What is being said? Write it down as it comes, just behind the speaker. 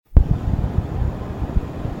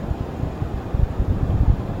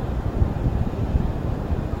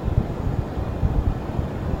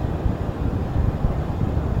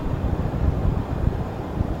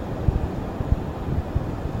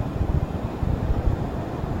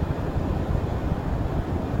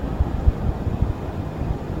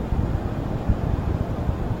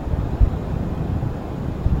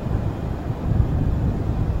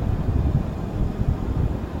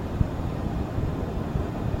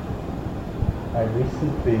I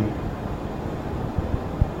recently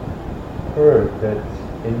heard that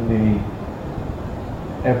in the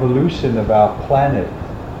evolution of our planet,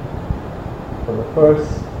 for the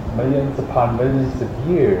first millions upon millions of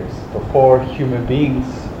years before human beings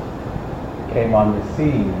came on the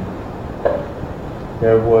scene,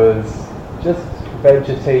 there was just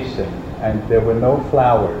vegetation and there were no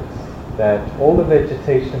flowers. That all the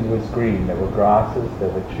vegetation was green. There were grasses, there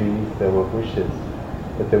were trees, there were bushes,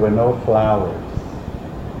 but there were no flowers.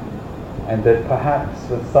 And that perhaps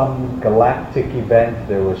with some galactic event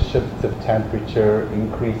there were shifts of temperature,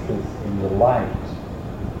 increases in the light.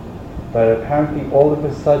 But apparently all of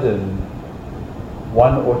a sudden,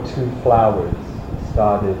 one or two flowers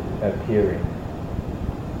started appearing.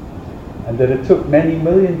 And that it took many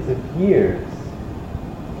millions of years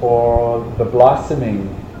for the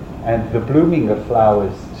blossoming and the blooming of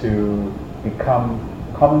flowers to become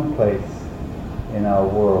commonplace in our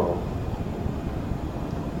world.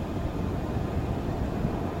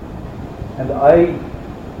 And I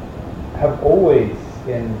have always,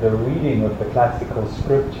 in the reading of the classical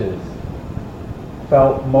scriptures,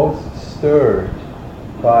 felt most stirred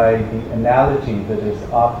by the analogy that is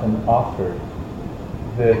often offered,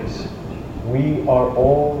 that we are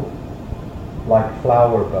all like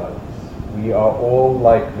flower buds. We are all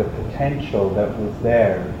like the potential that was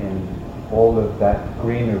there in all of that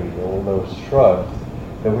greenery, all those shrubs,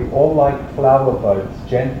 that we all like flower buds,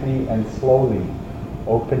 gently and slowly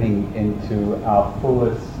opening into our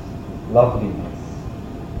fullest loveliness.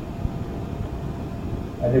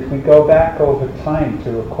 And if we go back over time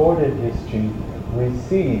to recorded history, we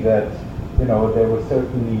see that, there were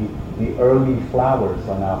certainly the early flowers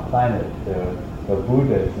on our planet, the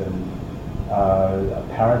Buddhas, and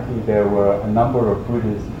apparently there were a number of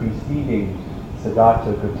Buddhas preceding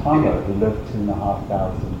Siddhartha Gautama, who lived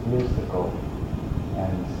 2,500 years ago.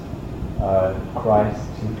 And Christ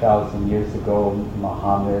 2,000 years ago,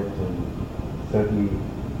 Muhammad, and certainly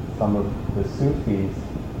some of the Sufis.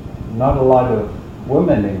 Not a lot of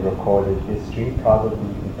women in recorded history,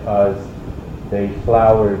 probably because they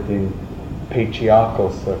flowered in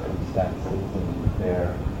patriarchal circumstances and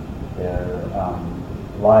their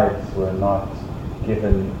lives were not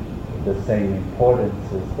given the same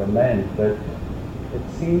importance as the men. But it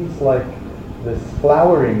seems like this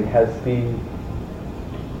flowering has been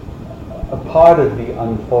a part of the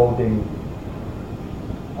unfolding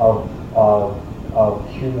of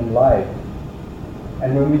human life.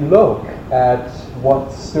 And when we look at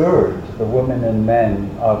what stirred the women and men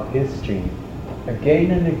of history,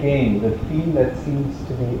 again and again, the theme that seems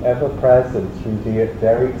to be ever present through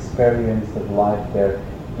their experience of life, their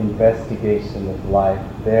investigation of life,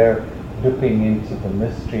 their looking into the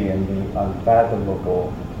mystery and the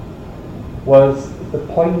unfathomable, was the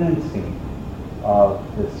poignancy of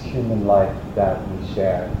this human life that we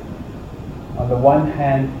share. On the one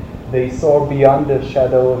hand, they saw beyond a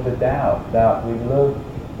shadow of a doubt that we live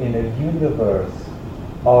in a universe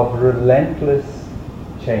of relentless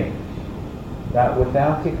change, that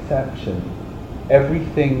without exception,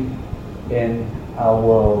 everything in our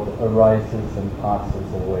world arises and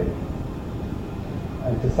passes away.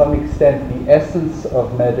 And to some extent, the essence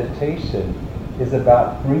of meditation is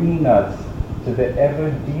about bringing us to the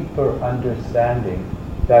ever deeper understanding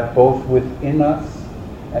that both within us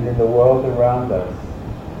and in the world around us,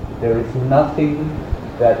 there is nothing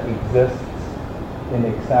that exists in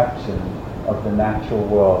exception of the natural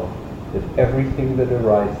world, that everything that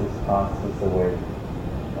arises passes away.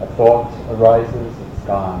 A thought arises, it's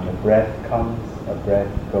gone. A breath comes, a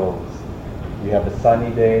breath goes. We have a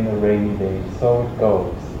sunny day and a rainy day, so it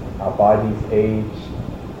goes. Our bodies age,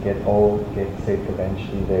 get old, get sick,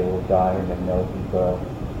 eventually they will die, and then there'll be birth,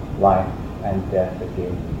 life, and death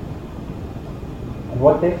again. And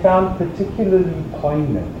what they found particularly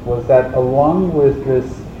poignant was that along with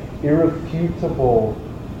this irrefutable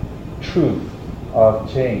truth of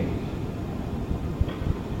change,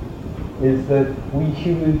 is that we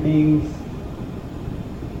human beings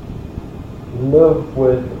live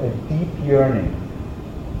with a deep yearning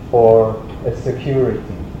for a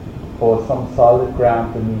security, for some solid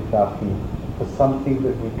ground beneath our feet, for something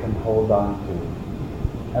that we can hold on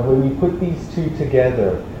to. And when we put these two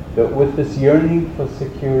together, that with this yearning for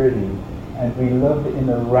security, and we live in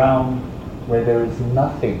a realm where there is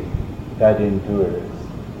nothing that endures,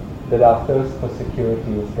 that our thirst for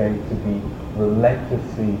security is going to be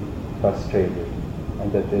relentlessly frustrated,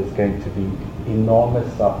 and that there's going to be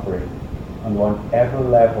enormous suffering on whatever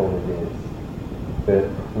level it is that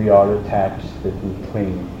we are attached, that we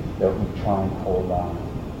cling, that we try and hold on.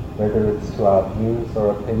 Whether it's to our views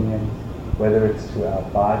or opinions, whether it's to our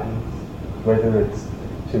bodies, whether it's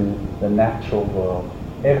to the natural world.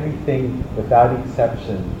 Everything, without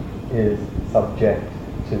exception, is subject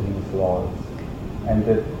to these laws. And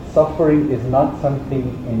that suffering is not something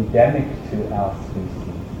endemic to our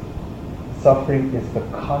species. Suffering is the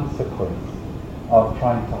consequence of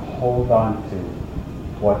trying to hold on to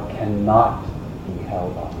what cannot be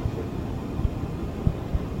held on to.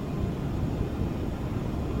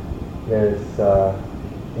 There's,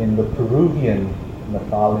 in the Peruvian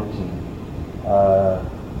mythology,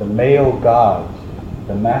 the male god,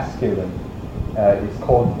 the masculine, is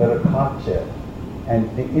called Viracocha, and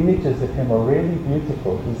the images of him are really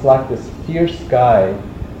beautiful. He's like this fierce guy,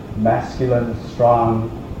 masculine, strong,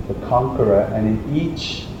 the conqueror, and in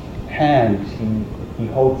each hand he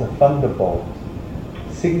holds a thunderbolt,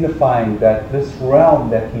 signifying that this realm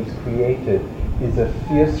that he's created is a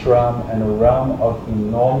fierce realm and a realm of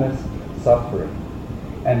enormous suffering.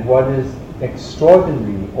 And what is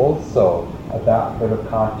extraordinary also about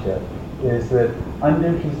Viracocha is that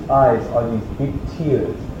under his eyes are these big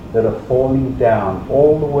tears that are falling down,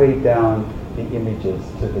 all the way down the images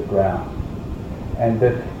to the ground. And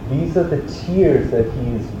that these are the tears that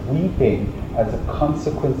he is weeping as a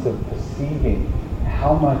consequence of perceiving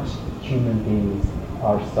how much human beings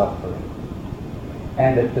are suffering.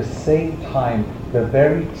 And at the same time, the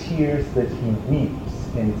very tears that he weeps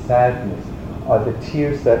in sadness are the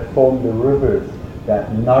tears that form the rivers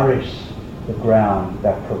that nourish the ground,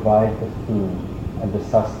 that provide the food and the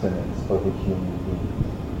sustenance for the human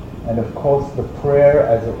beings. And of course, the prayer,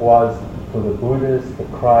 as it was for the Buddhas, the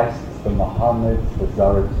Christs, the Muhammads, the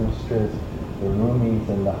Zarathustras, the Rumis,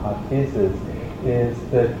 and the Hafizes, is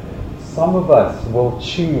that some of us will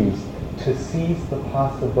choose to seize the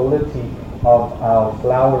possibility of our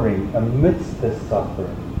flowering amidst this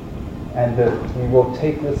suffering, and that we will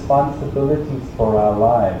take responsibilities for our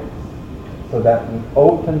lives so that we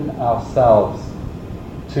open ourselves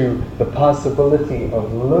to the possibility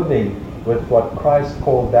of living with what Christ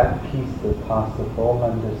called that peace that passeth all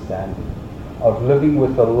understanding, of living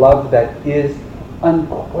with a love that is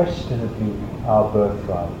unquestionably our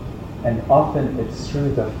birthright. And often it's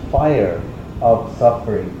through the fire of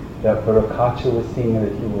suffering that Viracocha was seeing,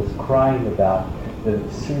 that he was crying about, that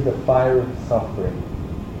it's through the fire of suffering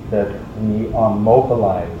that we are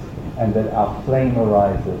mobilized and that our flame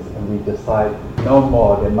arises and we decide, no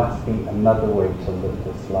more, there must be another way to live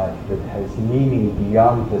this life that has meaning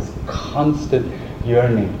beyond this constant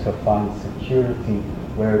yearning to find security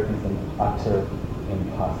where it is an utter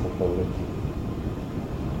impossibility.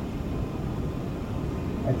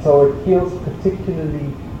 And so it feels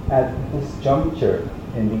particularly at this juncture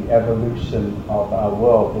in the evolution of our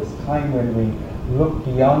world, this time when we look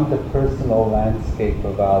beyond the personal landscape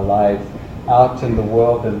of our lives out in the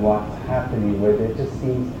world and what's happening, where there just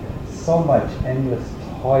seems so much endless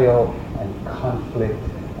toil and conflict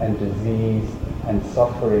and disease and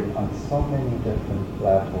suffering on so many different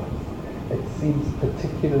levels. It seems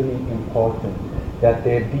particularly important that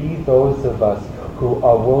there be those of us who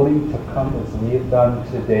are willing to come, as we have done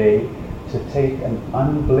today, to take an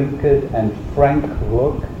unblinkered and frank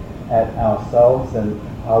look at ourselves and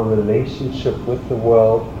our relationship with the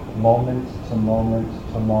world, moment to moment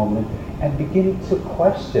to moment, and begin to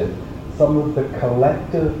question some of the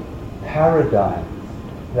collective paradigms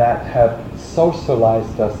that have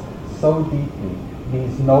socialized us so deeply,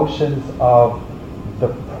 these notions of the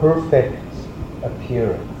perfect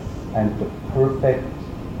appearance and the perfect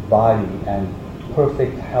body and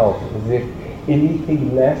perfect health, as if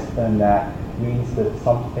anything less than that means that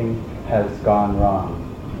something has gone wrong.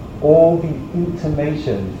 All the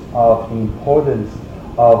intimations of the importance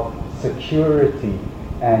of security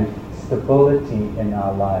and stability in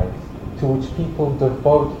our lives, to which people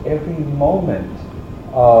devote every moment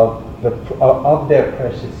of their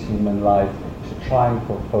precious human lives to try and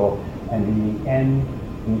fulfill. And in the end,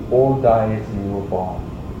 we all die as we were born,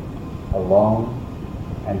 alone,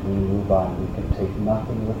 and we move on. We can take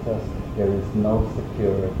nothing with us. There is no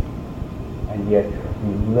security. And yet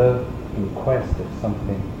we live in quest of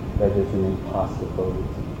something that is an impossibility.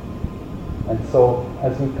 And so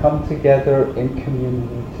as we come together in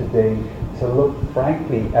community today to look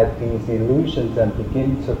frankly at these illusions and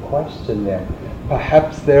begin to question them,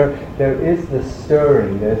 perhaps there is the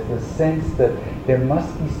stirring, there's the sense that there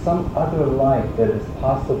must be some other life that is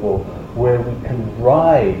possible where we can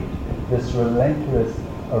ride this relentless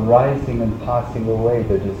arising and passing away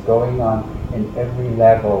that is going on in every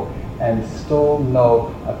level and still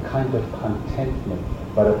know a kind of contentment,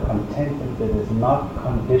 but a contentment that is not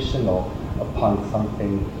conditional upon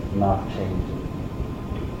something not changing.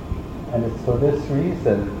 And it's for this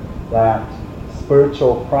reason that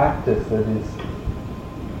spiritual practice that is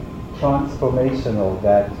transformational,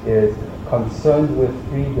 that is concerned with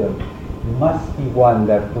freedom, must be one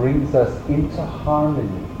that brings us into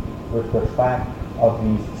harmony with the fact of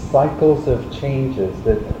these cycles of changes,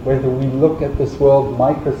 that whether we look at this world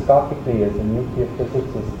microscopically, as the nuclear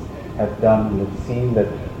physicists have done, and have seen that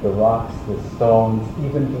the rocks, the stones,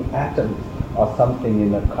 even the atoms are something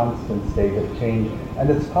in a constant state of change. And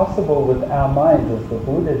it's possible with our minds, as the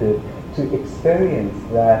Buddha did, to experience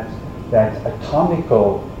that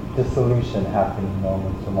atomical dissolution happening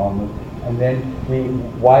moment to moment. And then we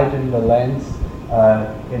widen the lens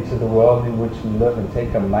into the world in which we live and take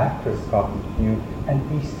a macroscopic view, and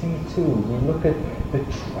we see too, we look at the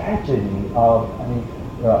tragedy of,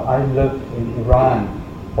 I lived in Iran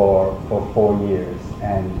for 4 years,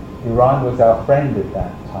 and Iran was our friend at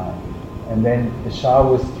that time. And then the Shah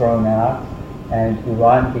was thrown out, and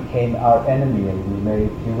Iran became our enemy, and we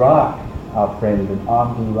made Iraq our friend and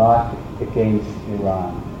armed Iraq against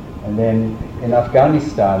Iran. And then in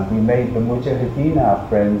Afghanistan, we made the Mujahideen our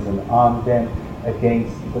friends and armed them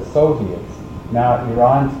against the Soviets. Now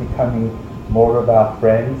Iran's becoming more of our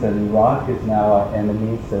friends, and Iraq is now our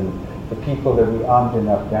enemies, and the people that we armed in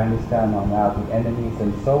Afghanistan are now the enemies,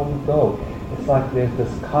 and so we go. It's like there's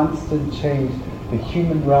this constant change. The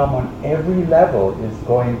human realm on every level is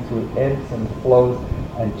going through ebbs and flows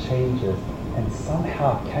and changes. And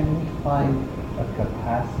somehow, can we find a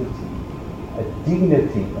capacity, a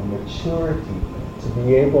dignity, a maturity to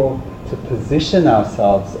be able to position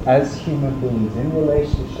ourselves as human beings in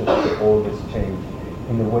relationship to all this change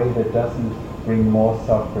in a way that doesn't bring more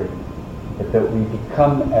suffering, but that we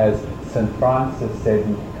become, as St. Francis said,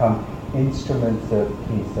 we become instruments of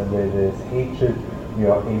peace, and where there's hatred, we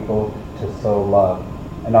are able to sow love.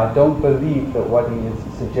 And I don't believe that what he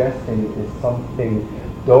is suggesting is something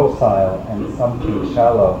docile and something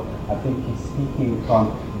shallow. I think he's speaking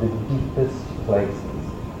from the deepest places,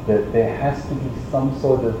 that there has to be some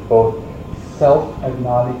sort of both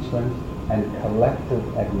self-acknowledgement and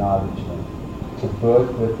collective acknowledgement to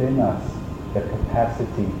birth within us the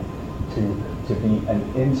capacity to be an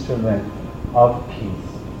instrument of peace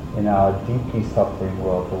in our deeply suffering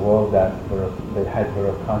world, the world that had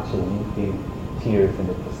Viracocha weeping tears, and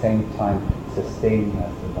at the same time sustaining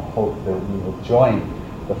us in the hope that we will join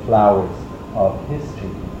the flowers of history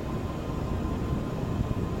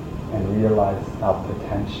and realize our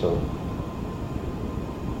potential.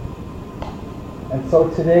 And so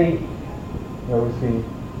today, as we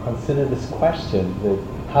consider this question, that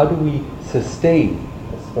how do we sustain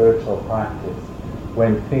a spiritual practice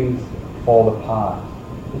when things fall apart?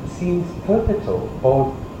 It seems pivotal,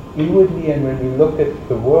 both inwardly and when we look at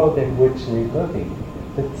the world in which we're living,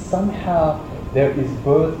 that somehow there is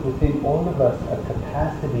birth within all of us a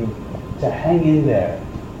capacity to hang in there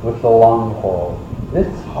with the long haul.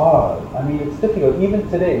 It's hard. It's difficult. Even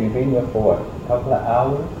today, we've been here for what, a couple of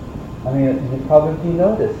hours? You probably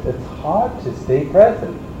noticed it's hard to stay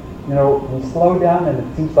present. We slow down and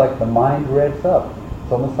it seems like the mind revs up.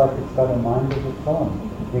 It's almost like it's got a mind of its own.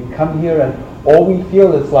 We come here and all we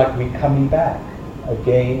feel is like we're coming back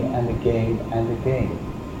again and again and again.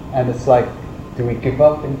 And it's like, do we give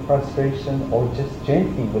up in frustration, or just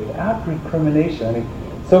gently, without recrimination?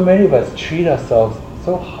 So many of us treat ourselves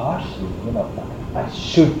so harshly. I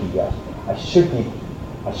shouldn't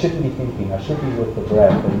be thinking, I should be with the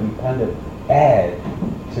breath, and we kind of add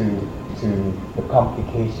to the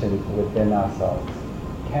complications within ourselves.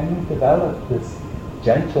 Can we develop this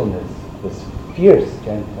gentleness, this fierce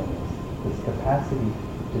gentleness, this capacity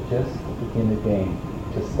to just begin again,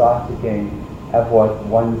 to start again, have what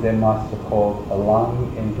one Zen master called a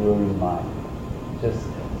long enduring mind, just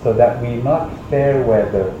so that we're not fair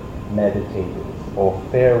weather meditators or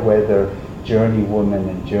fair weather journeywomen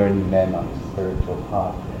and journeymen on the spiritual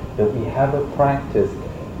path, that we have a practice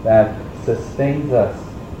that sustains us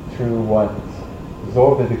through what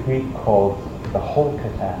Zorba the Greek called the whole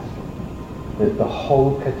catastrophe, that the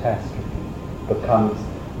whole catastrophe becomes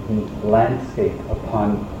the landscape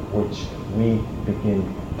upon which we begin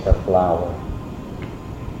to flower.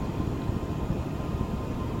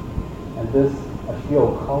 And this, I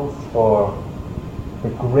feel, calls for the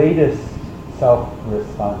greatest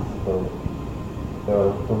self-responsibility.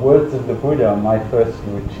 The words of the Buddha on my first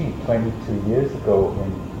retreat 22 years ago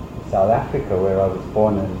in South Africa, where I was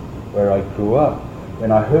born and where I grew up,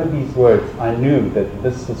 when I heard these words, I knew that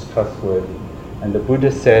this was trustworthy. And the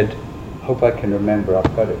Buddha said, hope I can remember,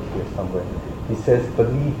 I've got it here somewhere. He says,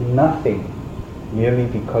 believe nothing merely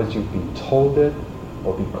because you've been told it,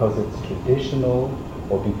 or because it's traditional,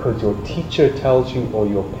 or because your teacher tells you, or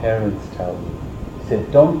your parents tell you. He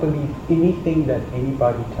said, don't believe anything that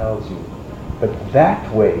anybody tells you. But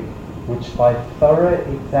that way, which by thorough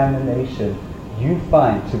examination you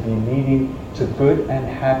find to be leading to good and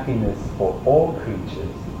happiness for all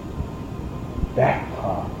creatures, that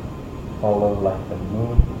path follow like the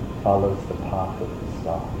moon follows the path of the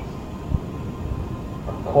stars.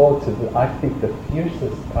 A call to the, I think, the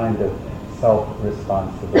fiercest kind of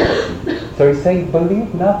self-responsibility. So he's saying,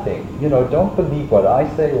 believe nothing. Don't believe what I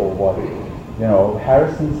say or what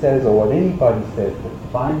Harrison says or what anybody says, but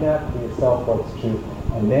find out for yourself what's true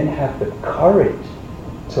and then have the courage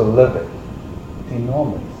to live it. It's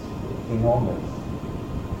enormous. It's enormous.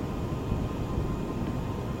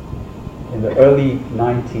 In the early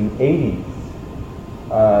 1980s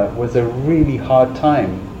was a really hard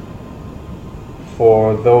time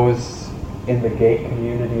for those in the gay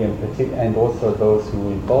community and also those who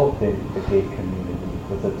were involved in the gay community. It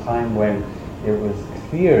was a time when it was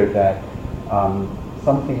clear that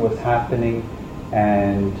something was happening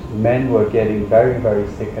and men were getting very, very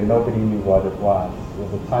sick and nobody knew what it was.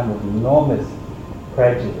 It was a time of enormous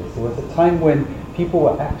prejudice. It was a time when people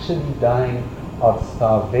were actually dying of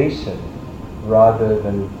starvation rather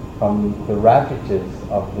than from the ravages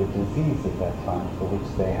of the disease at that time, for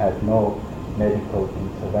which they had no medical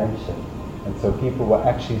intervention. And so people were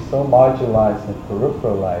actually so marginalized and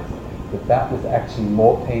peripheralized that was actually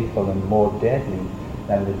more painful and more deadly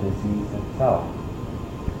than the disease itself.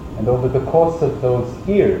 And over the course of those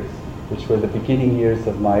years, which were the beginning years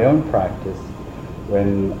of my own practice,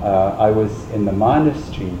 when I was in the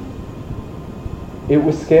monastery, it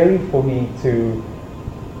was scary for me to,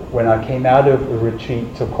 when I came out of a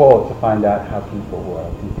retreat, to call to find out how people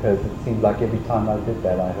were, because it seemed like every time I did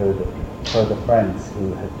that I heard of further friends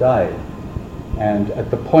who had died. And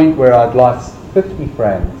at the point where I'd lost 50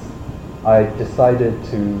 friends, I decided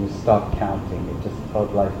to stop counting. It just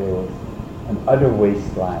felt like there was an utter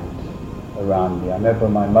wasteland around me. I remember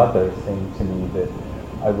my mother saying to me that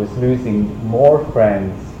I was losing more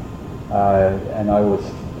friends, and I was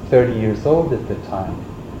 30 years old at the time,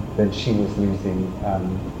 than she was losing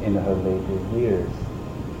in her later years.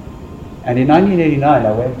 And in 1989,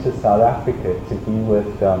 I went to South Africa to be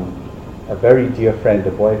with a very dear friend,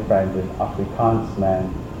 a boyfriend, an Afrikaans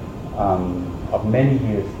man of many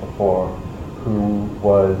years before, who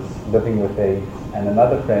was living with AIDS, and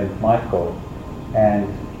another friend, Michael. And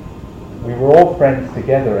we were all friends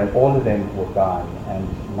together, and all of them were gone.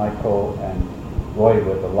 And Michael and Roy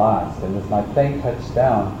were the last. And as my plane touched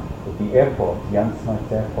down at the airport, Jan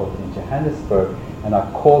Smuts Airport in Johannesburg, and I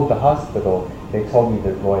called the hospital, they told me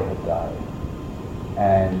that Roy had died.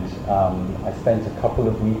 And I spent a couple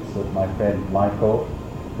of weeks with my friend Michael,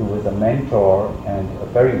 who was a mentor and a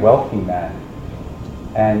very wealthy man.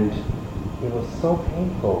 And it was so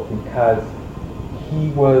painful because he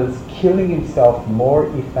was killing himself more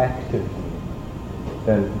effectively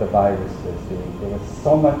than the virus was doing. There was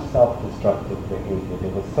so much self-destructive behavior.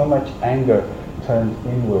 There was so much anger turned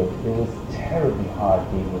inward. It was terribly hard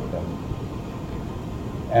being with him.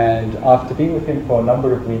 And after being with him for a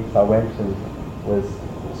number of weeks, I went and was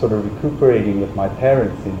sort of recuperating with my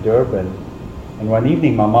parents in Durban. And one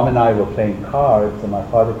evening, my mom and I were playing cards, and my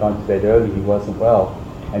father had gone to bed early. He wasn't well.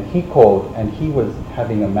 And he called, and he was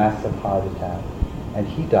having a massive heart attack. And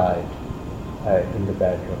he died in the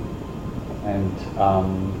bedroom.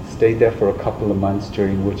 And stayed there for a couple of months,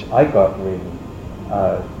 during which I got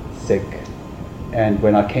really sick. And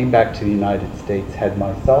when I came back to the United States, had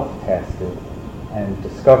myself tested, and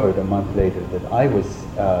discovered a month later that I was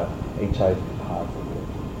HIV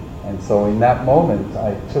positive. And so in that moment,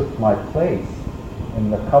 I took my place in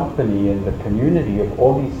the company, in the community of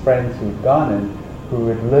all these friends who'd gone and who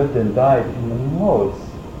had lived and died in the most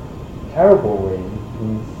terrible way.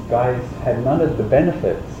 These guys had none of the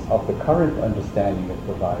benefits of the current understanding of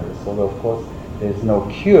the virus, although of course there's no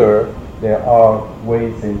cure. There are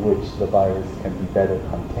ways in which the virus can be better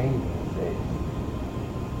contained these days.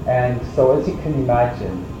 And so, as you can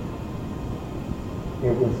imagine,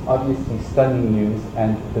 it was obviously stunning news,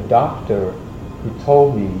 and the doctor who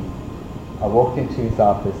told me, I walked into his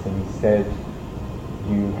office and he said,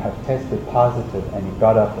 "You have tested positive," and he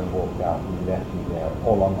got up and walked out and left me there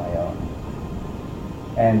all on my own.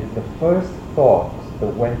 And the first thought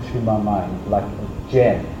that went through my mind, like a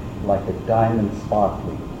gem, like a diamond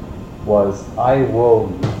sparkling, was, I will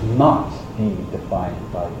not be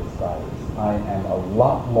defined by this virus. I am a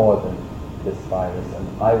lot more than this virus, and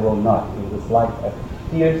I will not. It was like a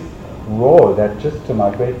fierce roar that, just to my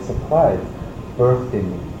great surprise, birthed in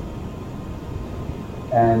me.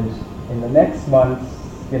 And in the next months,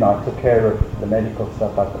 I took care of the medical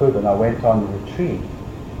stuff I could, and I went on retreat.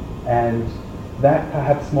 And that,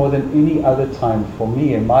 perhaps more than any other time for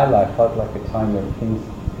me in my life, felt like a time when things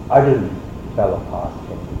utterly fell apart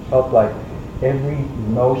for me. felt like every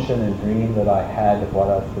notion and dream that I had of what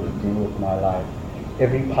I was going to do with my life,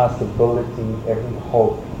 every possibility, every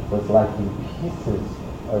hope was like in pieces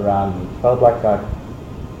around me. It felt like I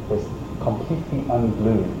was completely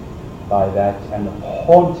unglued by that and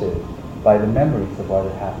haunted by the memories of what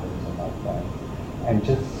had happened to my friends, and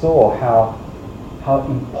just saw how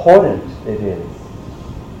important it is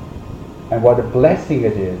and what a blessing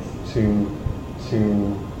it is to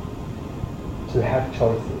have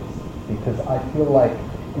choices. Because I feel like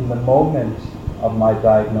in the moment of my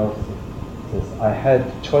diagnosis, I had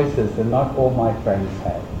choices that not all my friends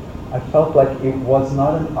had. I felt like it was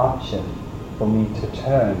not an option for me to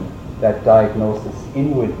turn that diagnosis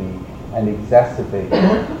inwardly and exacerbate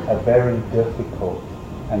a very difficult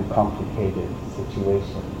and complicated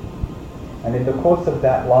situation. And in the course of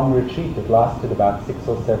that long retreat, it lasted about 6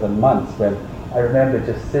 or 7 months, when I remember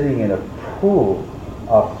just sitting in a pool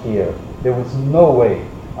of fear. There was no way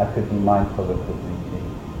I could be mindful of the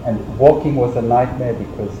breathing. And walking was a nightmare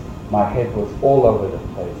because my head was all over the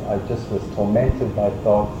place. I just was tormented by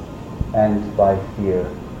thoughts and by fear.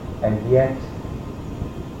 And yet,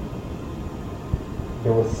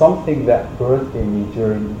 there was something that birthed in me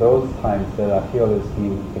during those times that I feel has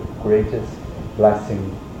been the greatest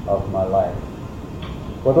blessing of my life.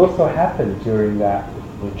 What also happened during that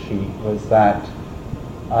retreat was that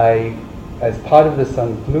as part of this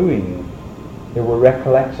ungluing, there were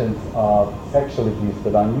recollections of sexual abuse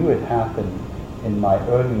that I knew had happened in my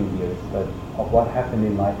early years, but of what happened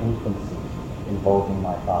in my infancy involving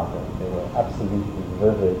my father. There were absolutely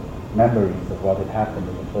vivid memories of what had happened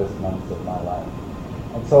in the first months of my life.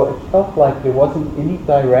 And so it felt like there wasn't any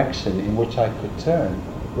direction in which I could turn,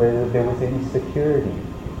 where there was any security.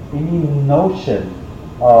 Any notion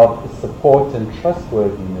of support and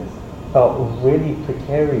trustworthiness felt really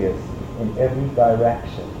precarious in every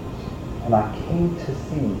direction. And I came to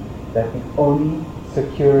see that the only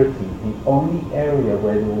security, the only area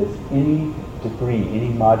where there was any degree, any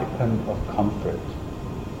modicum of comfort,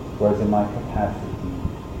 was in my capacity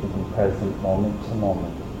to be present moment to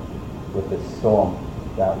moment with the storm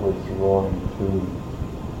that was roaring through me.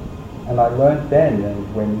 And I learned then,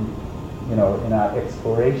 and when, in our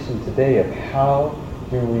exploration today of how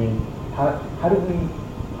do we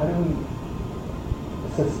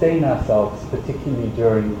sustain ourselves, particularly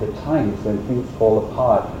during the times when things fall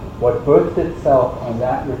apart. What birthed itself on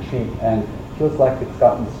that retreat and feels like it's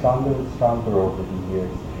gotten stronger and stronger over the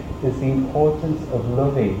years is the importance of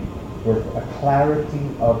living with a clarity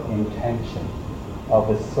of intention, of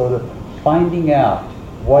a sort of finding out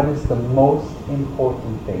what is the most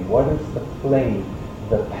important thing, what is the flame,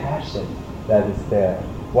 the passion that is there,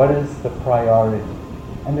 what is the priority.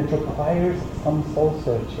 And it requires some soul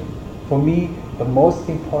searching. For me, the most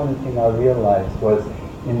important thing I realized was,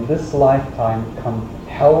 in this lifetime, come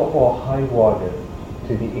hell or high water,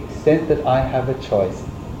 to the extent that I have a choice,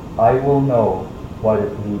 I will know what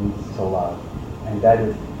it means to love. And that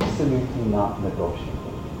is absolutely not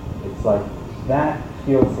negotiable. It's like, that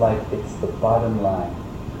feels like it's the bottom line.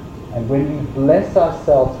 And when we bless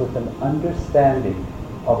ourselves with an understanding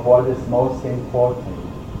of what is most important,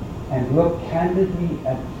 and look candidly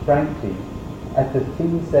and frankly at the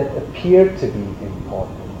things that appear to be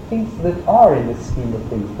important, things that are in the scheme of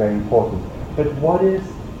things very important, but what is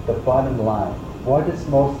the bottom line? What is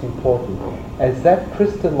most important? As that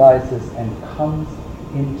crystallizes and comes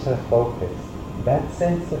into focus, that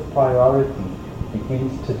sense of priority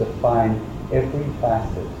begins to define every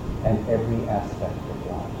facet and every aspect of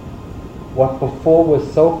life. What before was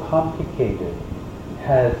so complicated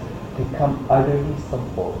has become utterly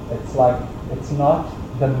simple. It's like, it's not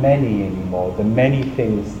the many anymore, the many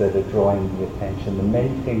things that are drawing the attention, the many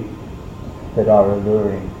things that are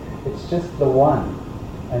alluring. It's just the one.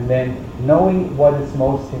 And then knowing what is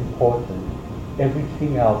most important,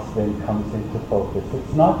 everything else then comes into focus.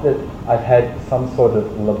 It's not that I've had some sort of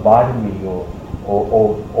lobotomy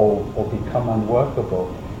or become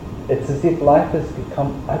unworkable. It's as if life has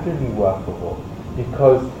become utterly workable,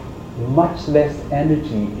 because much less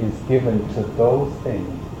energy is given to those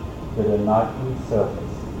things that are not in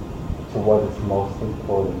service to what is most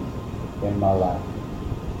important in my life.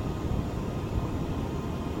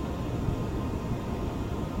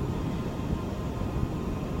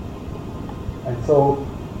 And so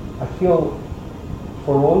I feel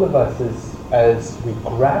for all of us, as we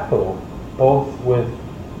grapple both with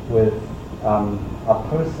our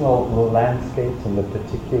personal landscapes and the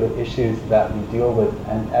particular issues that we deal with,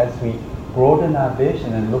 and as we broaden our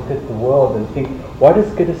vision and look at the world and think, what is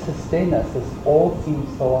going to sustain us? This all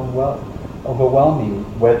seems so overwhelming,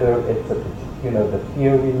 whether it's the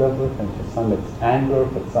fear we live with, and for some it's anger,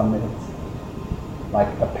 for some it's like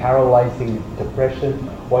a paralyzing depression,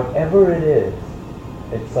 whatever it is,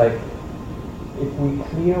 it's like if we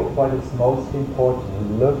clear what is most important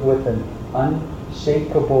and live with an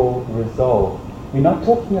unshakable resolve. We're not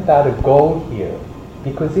talking about a goal here,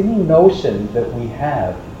 because any notion that we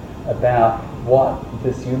have about what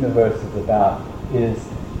this universe is about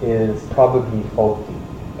is probably faulty.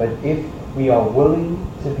 But if we are willing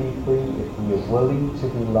to be free, if we are willing to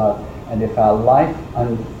be loved, and if our life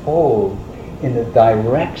unfolds in a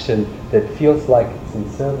direction that feels like it's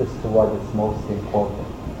in service to what is most important,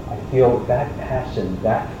 I feel that passion,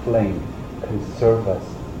 that flame can serve us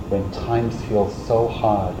when times feel so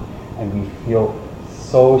hard and we feel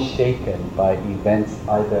so shaken by events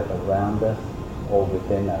either around us or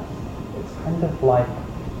within us. It's kind of like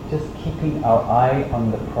just keeping our eye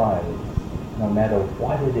on the prize, no matter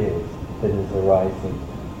what it is that is arising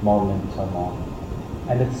moment to moment.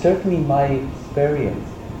 And it's certainly my experience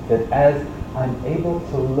that as I'm able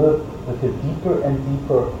to live with a deeper and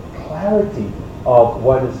deeper clarity of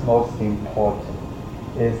what is most important,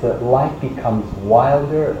 is that life becomes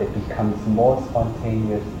wilder, it becomes more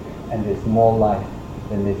spontaneous, and there's more life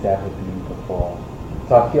than there's ever been before.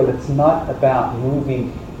 So I feel it's not about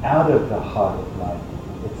moving out of the heart of life,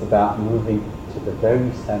 it's about moving to the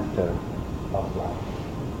very center of life.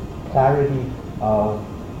 Clarity of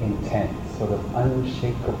intent, sort of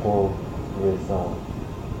unshakable resolve,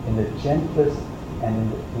 in the gentlest and in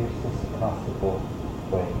the fiercest possible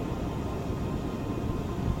way.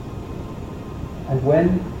 And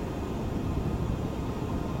when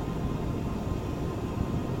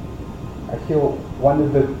I feel one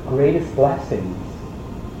of the greatest blessings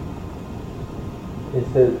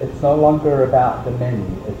is that it's no longer about the many,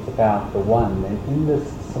 it's about the one. And in this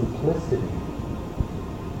simplicity,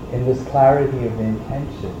 in this clarity of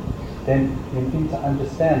intention, then you need to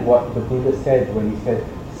understand what the Buddha said when he said,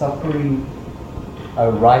 suffering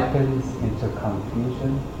ripens into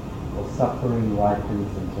confusion, or suffering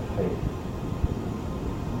ripens into faith.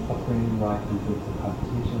 Suffering ripens into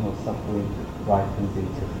confusion, or suffering ripens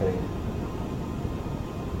into faith.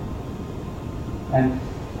 And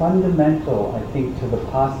fundamental, I think, to the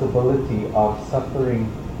possibility of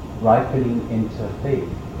suffering ripening into faith,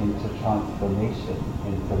 into transformation,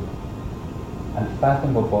 into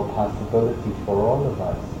unfathomable possibility for all of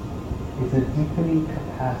us, is a deepening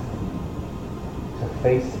capacity to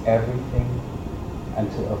face everything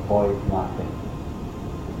and to avoid nothing.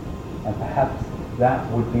 And perhaps that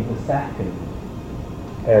would be the second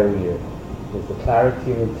area, is the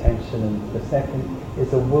clarity of intention, and the second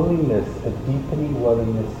is a willingness, a deepening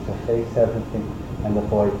willingness to face everything and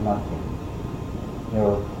avoid nothing. You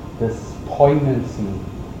know, this poignancy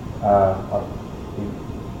of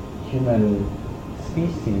the human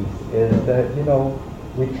species is that, you know,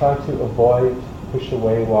 we try to avoid, push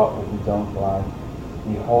away what we don't like.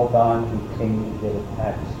 We hold on, we cling, we get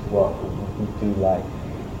attached to what we do like.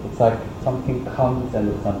 It's like something comes and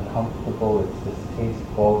it's uncomfortable, it's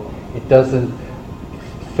distasteful, it doesn't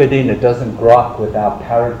fit in, it doesn't grok with our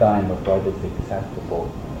paradigm of what is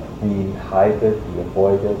acceptable. We hide it, we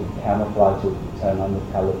avoid it, we camouflage it, we turn on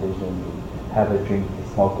the television, we have a drink,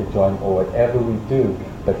 we smoke a joint, or whatever we do,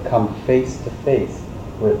 but come face to face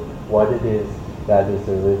with what it is that is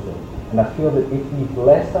arisen. And I feel that if we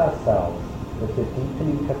bless ourselves with a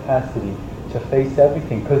deepening capacity to face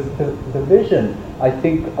everything, because the vision, I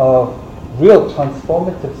think, of real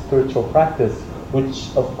transformative spiritual practice,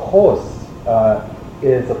 which of course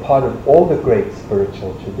is a part of all the great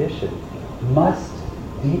spiritual traditions, must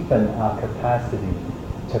deepen our capacity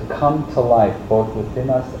to come to life both within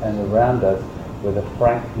us and around us with a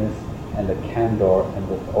frankness and a candor and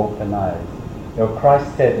with open eyes. You know,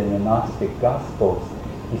 Christ said in the Gnostic Gospels,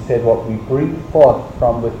 he said, what we bring forth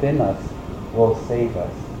from within us will save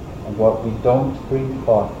us, and what we don't bring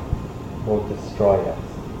forth will destroy us.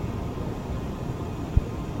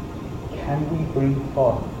 Can we bring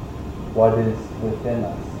forth what is within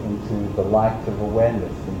us into the light of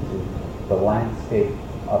awareness, into the landscape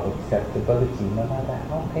of acceptability, no matter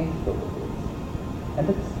how painful it is? And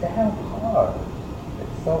it's damn hard.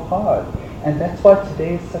 It's so hard. And that's why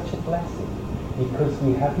today is such a blessing, because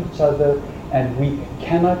we have each other and we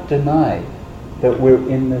cannot deny that we're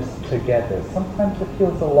in this together. Sometimes it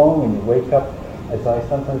feels alone when you wake up, as I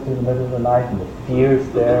sometimes do in the middle of the night, and the fear's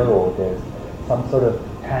there, or there's some sort of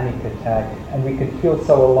panic attack, and we can feel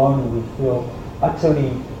so alone, and we feel utterly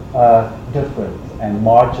different and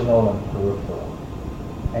marginal and peripheral.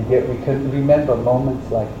 And yet we can remember moments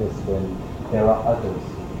like this when there are others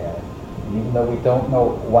who care. And even though we don't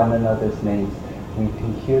know one another's names, we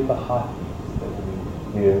can hear the heartbeats that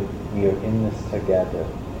we are in this together,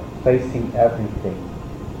 facing everything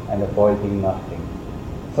and avoiding nothing.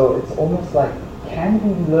 So it's almost like, can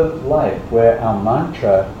we live life where our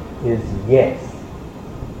mantra is yes?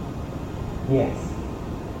 Yes.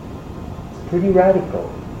 It's pretty radical.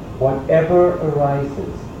 Whatever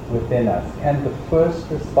arises within us, can the first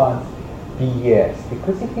response be yes?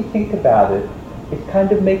 Because if you think about it, it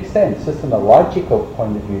kind of makes sense, just from a logical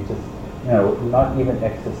point of view, just, not even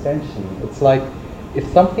existentially. It's like, if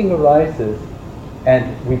something arises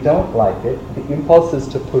and we don't like it, the impulse is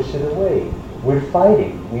to push it away. We're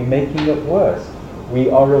fighting, we're making it worse,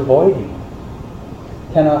 we are avoiding.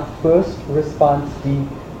 Can our first response be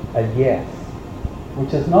a yes?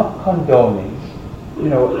 Which is not condoning,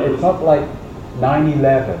 it's not like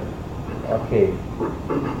 9/11. Okay,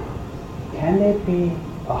 can there be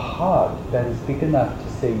a heart that is big enough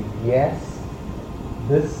to say, yes,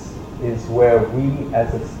 this is where we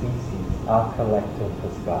as a species, our collective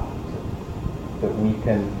has got to, that we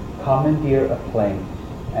can commandeer a plane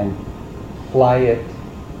and fly it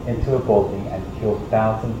into a building and kill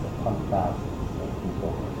thousands upon thousands of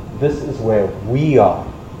people. This is where we are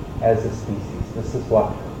as a species. This is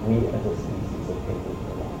what we as a species are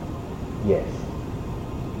capable of. Yes.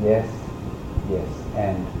 Yes. Yes.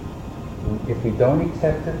 And if we don't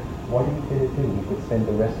accept it, what are we going to do? We could spend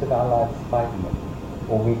the rest of our lives fighting it.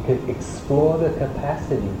 Or we could explore the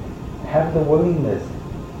capacity, have the willingness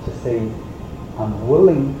to say, I'm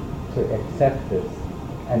willing to accept this.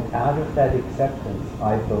 And out of that acceptance,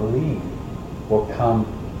 I believe, will come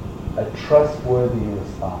a trustworthy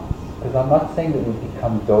response. Because I'm not saying that we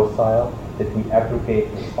become docile, that we abrogate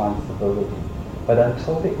responsibility. But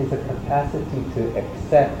until there is a capacity to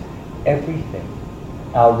accept everything,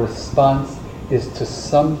 our response is to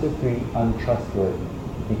some degree untrustworthy,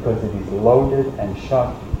 because it is loaded and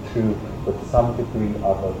shot through with some degree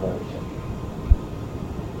of aversion.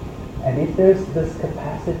 And if there's this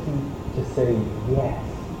capacity to say yes,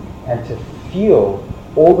 and to feel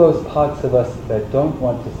all those parts of us that don't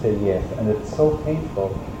want to say yes, and it's so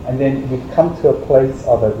painful, and then we come to a place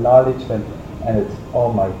of acknowledgement, and it's,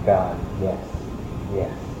 oh my God, yes,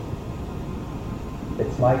 yes.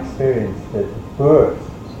 It's my experience that birthed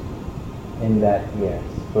in that yes,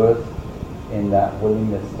 birthed in that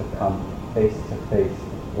willingness to come face to face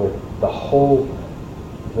with the whole,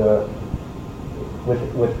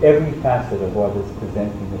 with every facet of what is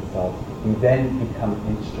presenting itself. We then become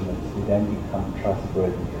instruments, we then become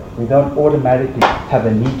trustworthy. We don't automatically have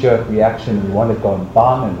a knee-jerk reaction. We want to go and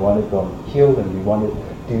bomb and want to go and kill, and we want to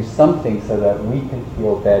do something so that we can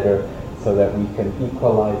feel better, so that we can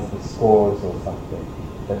equalize the scores or something.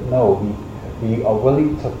 But no, we are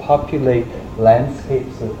willing to populate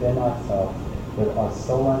landscapes within ourselves that are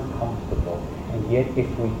so uncomfortable. And yet if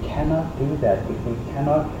we cannot do that, if we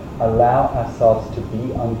cannot allow ourselves to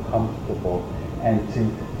be uncomfortable and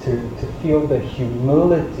to feel the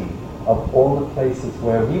humility of all the places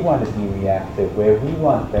where we want to be reactive, where we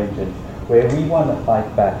want vengeance, where we want to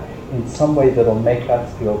fight back in some way that will make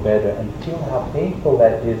us feel better, and feel how painful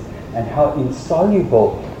that is and how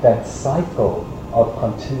insoluble that cycle of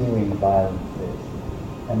continuing violence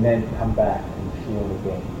is. And then come back and feel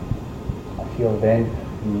again. I feel then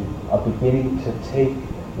we are beginning to take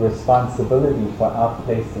responsibility for our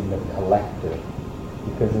place in the collective.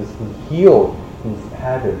 Because as we heal these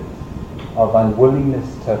patterns of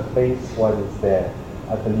unwillingness to face what is there,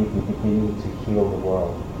 I believe we're beginning to heal the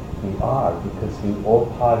world. We are, because we're all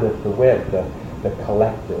part of the web, the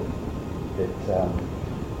collective. That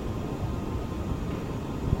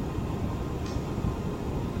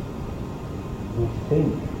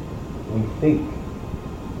we think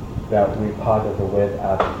that we're part of the web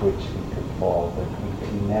out of which we could fall, but we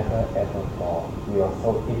can never ever fall. We are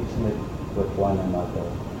so intimate with one another.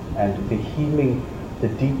 And the healing, the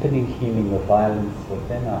deepening healing of violence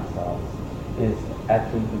within ourselves is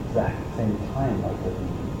at the exact same time, I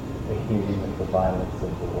believe, the healing of the violence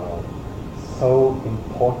of the world. So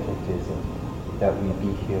important is it that we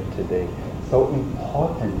be here today. So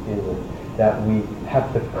important is it that we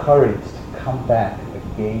have the courage to come back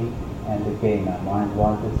again and again. Our mind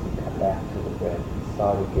wanders, we come back to the breath, we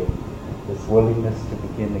start again. This willingness to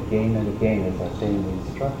begin again and again, as I say in the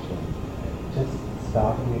instructions, just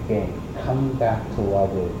starting again, coming back to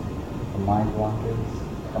what is. The mind wanders,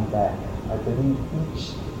 come back. I believe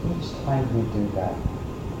each time we do that,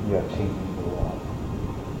 we are changing the world.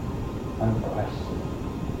 Unquestioned.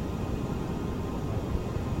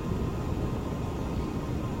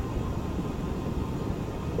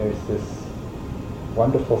 There's this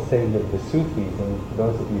wonderful saying of the Sufis, and for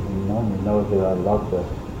those of you who know me know that I love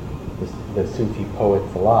the Sufi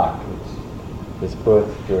poets a lot, which was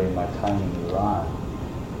birthed during my time in Iran.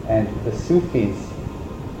 And the Sufis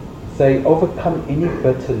say, overcome any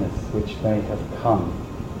bitterness which may have come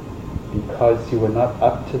because you were not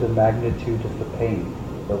up to the magnitude of the pain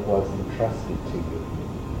that was entrusted to you.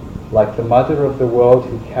 Like the mother of the world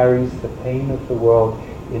who carries the pain of the world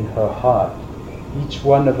in her heart, each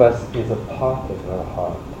one of us is a part of her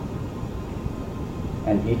heart,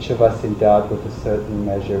 and each of us endowed with a certain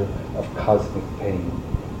measure of cosmic pain.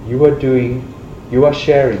 You are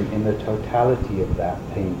sharing in the totality of that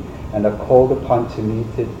pain, and are called upon to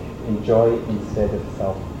meet it in joy instead of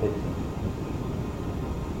self-pity.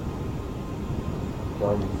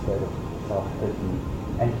 Joy instead of self-pity.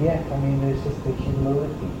 And yet, there's just the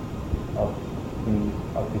humility of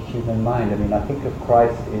the human mind. I think of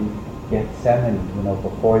Christ in Gethsemane,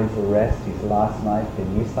 before his arrest, his last night, they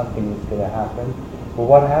knew something was going to happen. Well,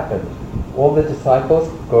 what happened? All the disciples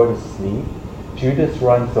go to sleep. Judas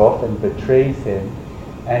runs off and betrays him,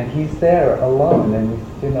 and he's there alone. And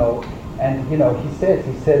he says,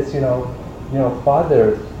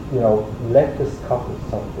 Father, let this cup of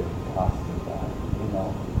suffering pass me by.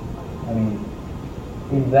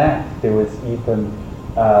 In that there was even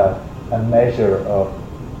a measure of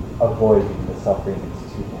avoiding the suffering.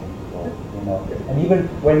 It's too painful, And even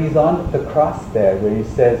when he's on the cross there, where he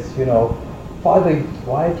says, Father,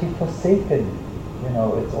 why have you forsaken me?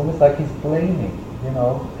 It's almost like he's blaming,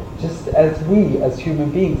 Just as we, as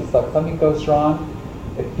human beings, it's like something goes wrong,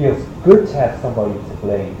 it feels good to have somebody to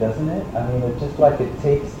blame, doesn't it? It's just like it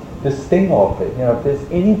takes the sting off it. If there's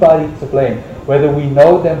anybody to blame, whether we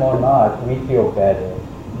know them or not, we feel better.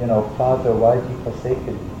 Father, why have you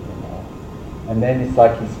forsaken me? And then it's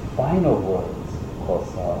like his final words, of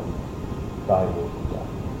course, are, thy will be done.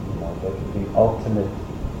 The ultimate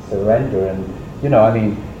surrender. And,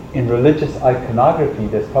 in religious iconography,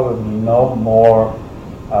 there's probably no more,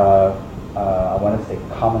 I want to say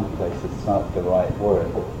commonplace, it's not the right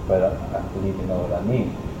word, but I believe you know what I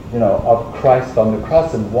mean, of Christ on the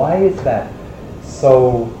cross. And why is that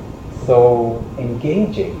so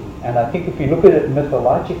engaging? And I think if you look at it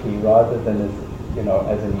mythologically rather than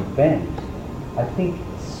as an event, I think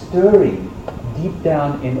stirring deep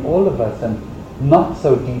down in all of us, and not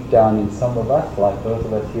so deep down in some of us, like those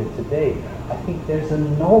of us here today, I think there's a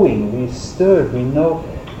knowing, we're stirred, we know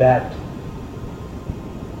that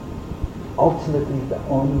ultimately the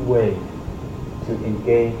only way to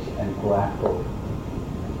engage and grapple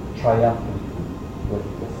triumphantly with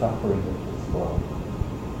the suffering of this world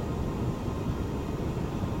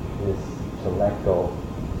is to let go.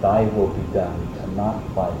 Thy will be done, to not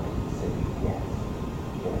fight, say yes,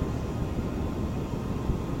 yes.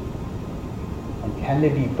 And can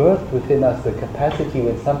there be birthed within us the capacity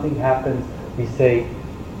when something happens, we say,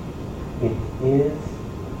 it is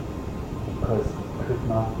because it could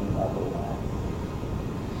not be otherwise.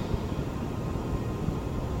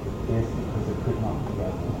 It is because it could not be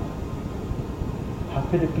otherwise. How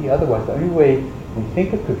could it be otherwise? The only way we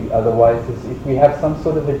think it could be otherwise is if we have some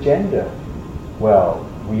sort of agenda. Well,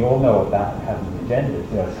 we all know about having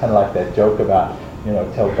agendas. It's kind of like that joke about,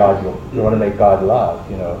 tell God you want to make God laugh.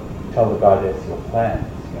 Tell the goddess your plans.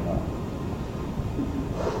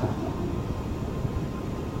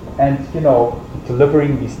 And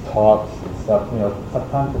delivering these talks and stuff.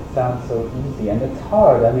 Sometimes it sounds so easy, and it's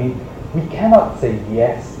hard. We cannot say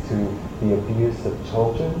yes to the abuse of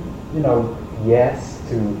children. Yes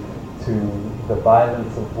to the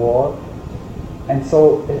violence of war. And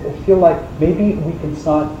so I feel like maybe we can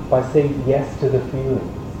start by saying yes to the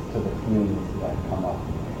feelings that come up,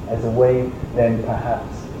 as a way then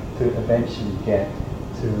perhaps to eventually get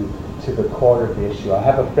to the core of the issue. I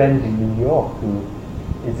have a friend in New York who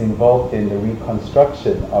is involved in the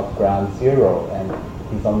reconstruction of Ground Zero, and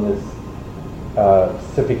he's on this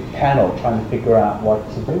civic panel trying to figure out what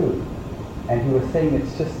to do. And he was saying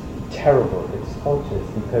it's just terrible, it's torturous,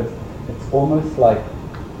 because it's almost like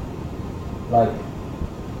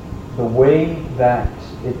the way that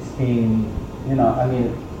it's being,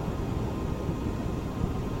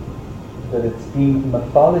 that it's being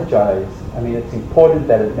mythologized. It's important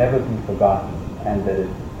that it never be forgotten and that it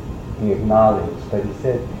be acknowledged. But he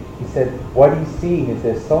said, what he's seeing is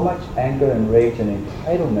there's so much anger and rage and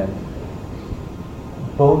entitlement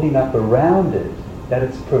building up around it that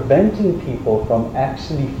it's preventing people from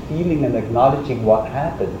actually feeling and acknowledging what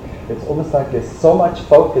happened. It's almost like there's so much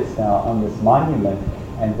focus now on this monument,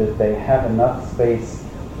 and that they have enough space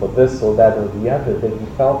for this or that or the other, that he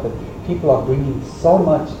felt that people are bringing so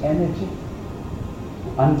much energy,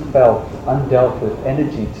 unfelt, undealt with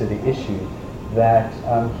energy to the issue, that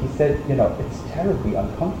he said, it's terribly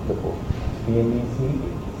uncomfortable to be in these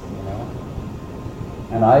meetings,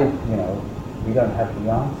 And we don't have the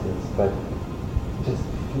answers, but just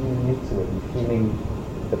feeling into it and feeling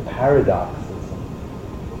the paradoxes.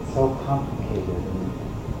 It's so complicated.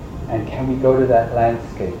 And can we go to that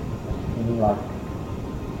landscape feeling like,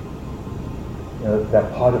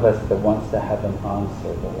 that part of us that wants to have an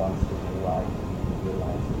answer, that wants to be right, and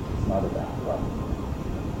realize it's not about right.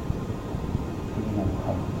 Feeling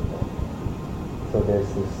uncomfortable. So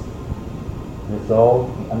there's this resolve,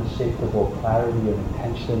 the unshakable clarity of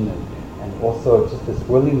intention, and also just this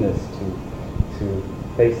willingness to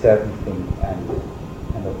face everything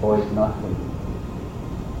and avoid nothing.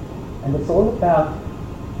 And it's all about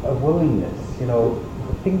a willingness.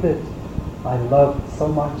 The thing that I love so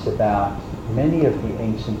much about many of the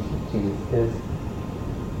ancient teachings is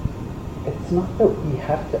it's not that we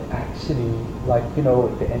have to actually, at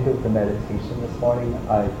the end of the meditation this morning,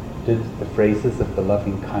 I did the phrases of the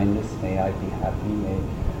loving kindness, may I be happy, may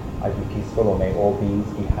I be peaceful, or may all beings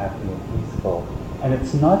be happy and peaceful. And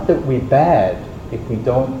it's not that we're bad if we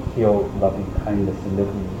don't feel loving kindness, and that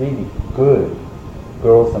we're really good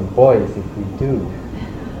girls and boys if we do.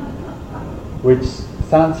 Which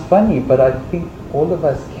sounds funny, but I think all of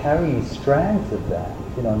us carry strands of that.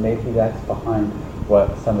 Maybe that's behind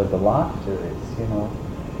what some of the laughter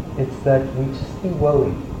is, It's that we just be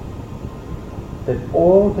willing. That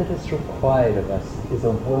all that is required of us is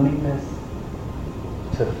a willingness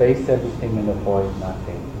to face everything and avoid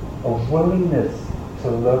nothing. A willingness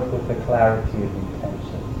to live with the clarity of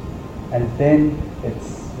intention. And then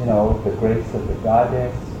it's, the grace of the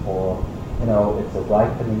goddess, or, it's a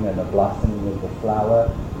ripening and a blossoming of the flower.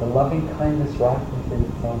 The loving kindness ripens in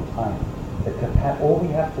its own time. All we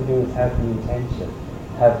have to do is have the intention,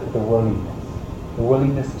 have the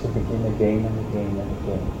willingness to begin again and again and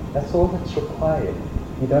again. That's all that's required.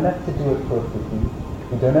 You don't have to do it perfectly.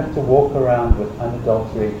 You don't have to walk around with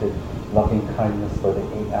unadulterated loving kindness for the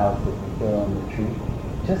 8 hours that we hear on retreat.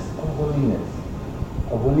 Just a willingness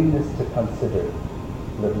to consider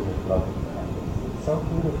living with loving kindness. It's so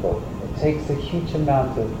beautiful. It takes a huge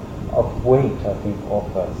amount of weight, I think,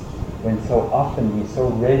 off us, when so often we're so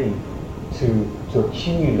ready to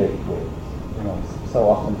accumulate weight, so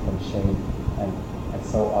often from shame and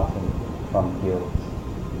so often from guilt.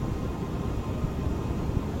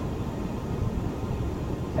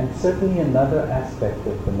 And certainly another aspect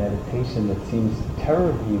of the meditation that seems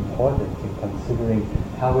terribly important in considering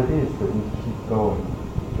how it is that we keep going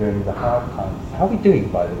during the hard times. How are we doing,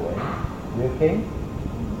 by the way? You okay?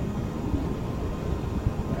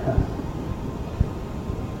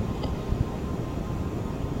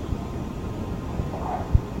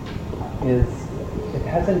 It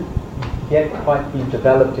hasn't yet quite been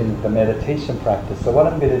developed in the meditation practice. So what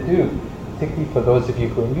I'm going to do, particularly for those of you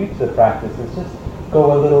who are new to the practice, is just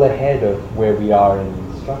go a little ahead of where we are in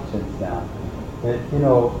the instructions now. But,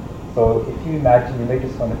 so if you imagine, you may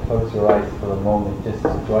just want to close your eyes for a moment just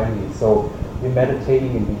to join me. So you're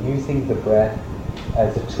meditating and you're using the breath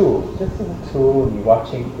as a tool, just as a tool, and you're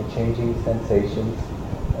watching the changing sensations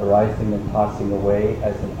arising and passing away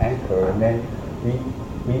as an anchor. And then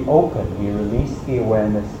we open, we release the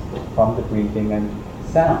awareness from the breathing, and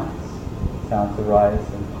sounds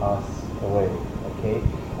arise and pass away, okay?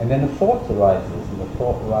 And then a thought arises, and the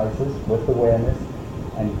thought arises with awareness,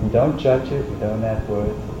 and we don't judge it, we don't add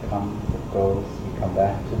words, it comes, it goes, we come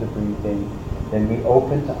back to the breathing, then we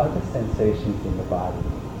open to other sensations in the body.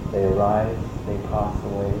 They arise, they pass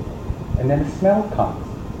away, and then a smell comes.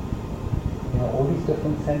 All these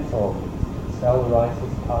different sense organs. Smell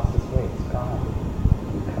arises, passes away, it's gone.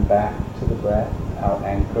 We come back to the breath, our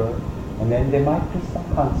anchor, and then there might be some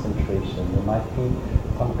concentration, there might be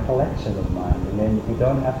some collection of mind, and then we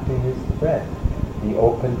don't have to use the breath. We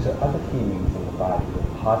open to other feelings in the body,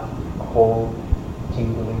 of hot, cold,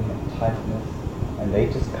 tingling, and tightness, and they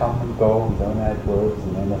just come and go, we don't add words,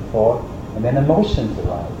 and then a thought, and then emotions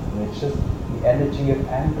arise, and it's just the energy of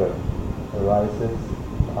anger arises,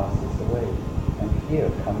 passes away, and fear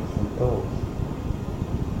comes and goes.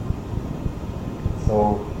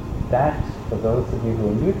 So that, for those of you who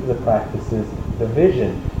are new to the practice, is the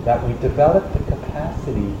vision that we develop the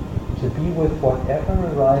capacity to be with whatever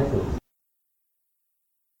arises.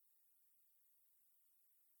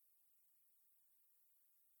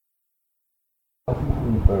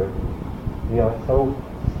 We are so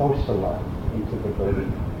socialized into the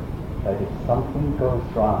burden that if something goes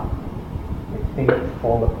wrong, if things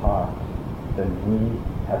fall apart, then we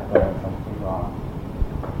have done something wrong,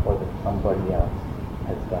 or that somebody else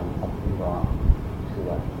has done something wrong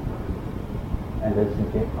to us. And as we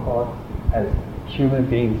get caught as human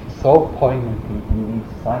beings so poignantly in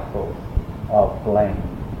these cycles of blame,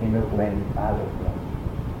 inner blame, outer blame,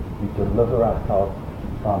 we deliver ourselves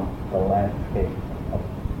from the landscape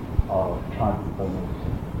of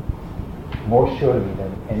transformation more surely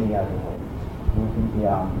than any other way, moving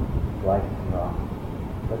beyond right and wrong,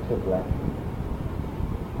 such a blessing.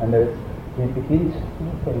 And we begin to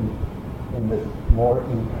see things in this more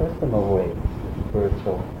impersonal way,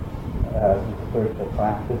 spiritual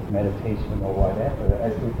practice, meditation or whatever,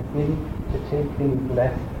 as we begin to take things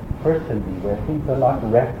less personally, where things are not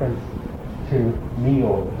referenced to me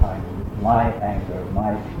all the time, my anger,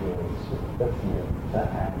 my fear, it's just the fear, the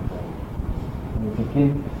anger. And we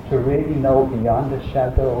begin to really know beyond the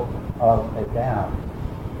shadow of a doubt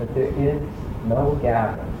that there is no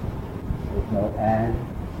Gavin, there's no Anne,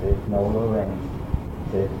 there's no Lorraine,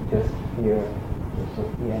 there's just fear, there's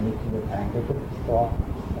just the energy of anger, the soft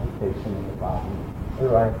sensation in the body,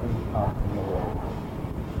 arising, passing away.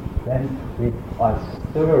 Then we are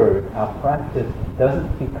stirred, our practice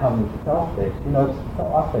doesn't become selfish. So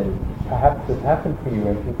often, perhaps it's happened for you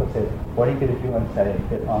when people say, what are you going to do on Saturday? You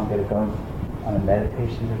say, I'm going to go on a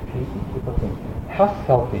meditation retreat. And people think, how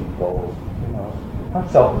self-involved, how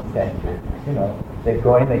self-centered. They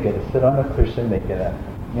go in, they get to sit on a cushion, they get to,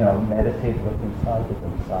 meditate with inside of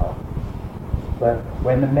themselves. But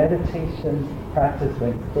when the meditation practice,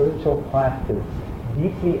 when spiritual practice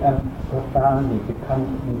deeply and profoundly becomes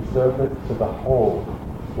in service to the whole,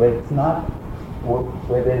 where it's not,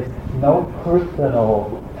 where there's no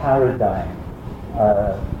personal paradigm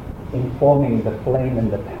informing the flame and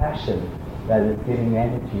the passion that is giving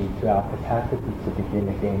energy to our capacity to begin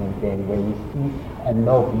again and again, when you see and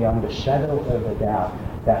know beyond the shadow of a doubt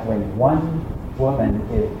that when one woman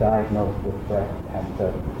is diagnosed with breast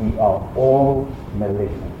cancer, we are all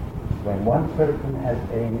malignant. When one person has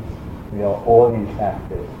AIDS, we are all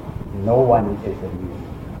infected. No one is immune.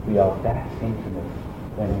 We are that intimate.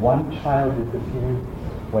 When one child is abused,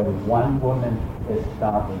 when one woman is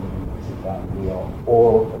starving in Sudan, we are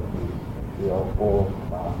all abused. We are all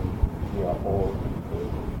starving. We are all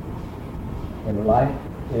abused. When life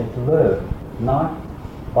is lived not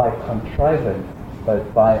by contrivance,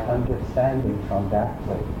 but by understanding from that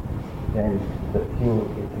place, then the fuel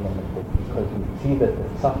is limited, because we see that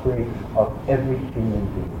the suffering of every human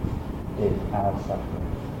being is our suffering.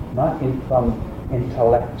 Not in some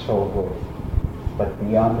intellectual way, but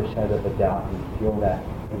beyond the shadow of a doubt, we feel that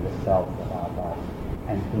in the cells of our body.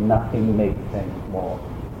 And nothing makes sense more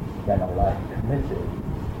than a life committed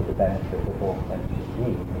to the benefit of all sentient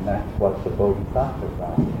beings. And that's what the Bodhisattvas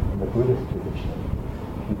are in the Buddhist tradition.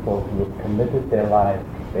 People who have committed their lives,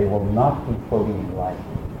 they will not be fully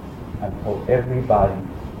enlightened until everybody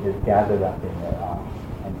is gathered up in their arms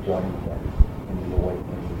and joins them in the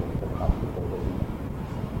awakening of the possibility.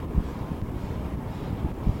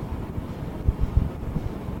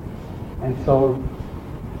 And so,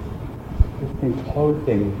 just in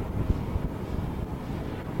closing,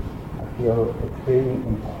 I feel it's really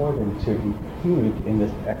important to include in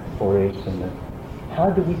this exploration of how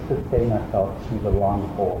do we sustain ourselves through the long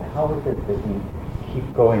haul? How is it that we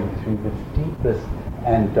keep going through the deepest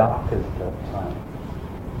and darkest of times?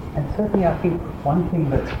 And certainly I think one thing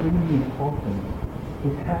that's really important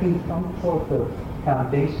is having some sort of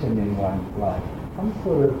foundation in one's life, some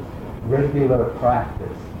sort of regular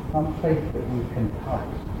practice, some place that we can touch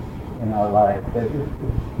in our life that is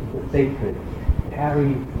sacred,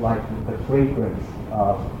 carries like the fragrance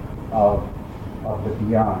of the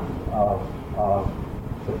beyond, of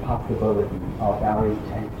the possibility of our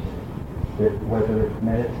intention, that whether it's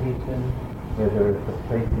meditation, whether it's a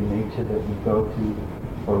place in nature that we go to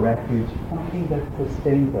for refuge, something that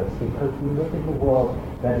sustains us, because we live in a world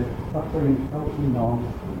that is suffering so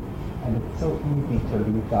enormously, and it's so easy to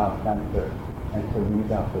lose our center and to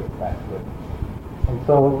lose our perspective. And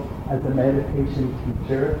so, as a meditation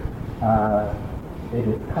teacher, it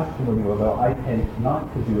is customary, although I tend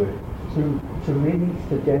not to do it, to really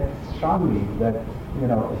suggest strongly that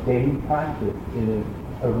a daily practice is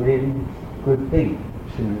a really good thing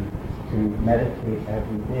to meditate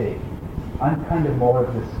every day. I'm kind of more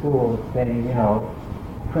of the school of saying,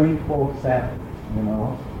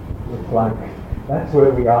 24/7, it's like, that's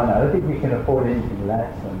where we are now. I don't think we can afford anything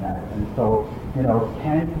less than that. And so,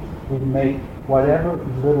 can we make whatever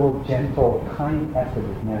little gentle, kind effort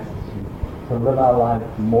is necessary to live our lives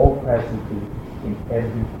more presently in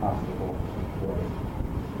every possible way.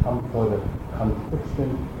 Some sort of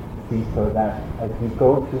consistency, so that as we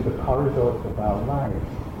go through the corridors of our lives,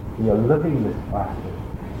 we are living this practice,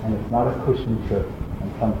 and it's not a cushion trip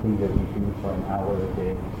and something that we do for an hour a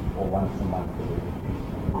day or once a month that we repeat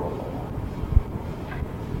in the world of life.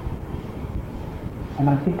 And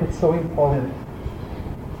I think it's so important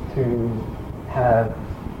to have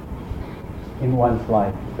in one's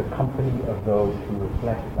life the company of those who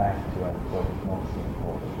reflect back to us what is most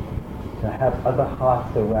important. To have other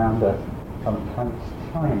hearts around us from time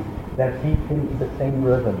to time that beat into the same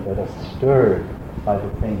rhythm, that are stirred by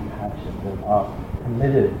the same passion, that are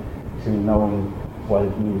committed to knowing what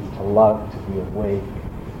it means to love, to be awake,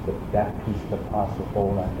 that peace that passes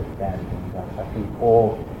all understanding. I think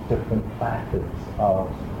all different facets of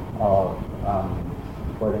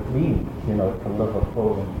what it means, to live a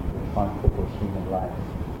full and responsible human life.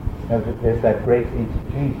 There's that great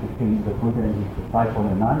interchange between the Buddha and his disciple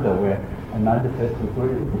Ananda, where Ananda says to the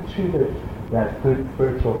Buddha, is it true that good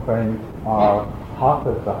spiritual friends are half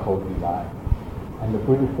of the holy life? And the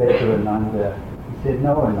Buddha said to Ananda, he said,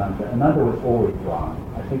 no, Ananda. Ananda was always wrong.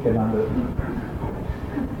 I think Ananda,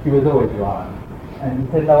 he was always wrong. And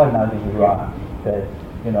he said, no, Ananda, you're wrong. He said,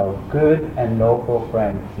 good and noble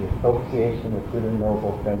friends, the association of good and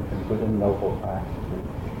noble friends and good and noble practices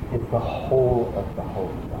is the whole of the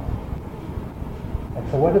holy life.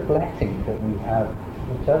 And so what a blessing that we have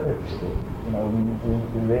each other to do.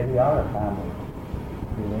 We really are a family.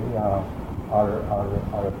 We really are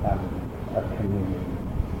a family, a community.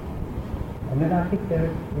 And then I think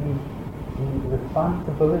there's the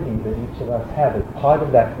responsibility that each of us have. As part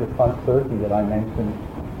of that responsibility that I mentioned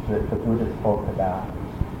that the Buddha spoke about,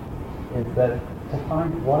 is that to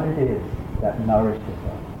find what it is that nourishes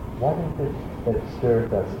us. What is it that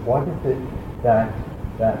stirs us? What is it that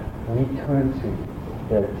we turn to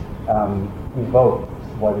that evokes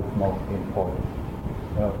what is most important?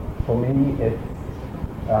 For me, it's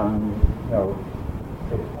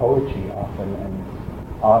it's poetry often, and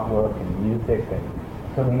artwork and music and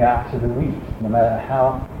swimming out to the reef. No matter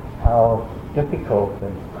how difficult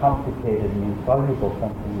and complicated and insoluble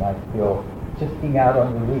something might feel, just being out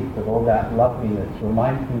on the reef with all that loveliness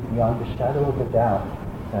reminds me beyond a shadow of a doubt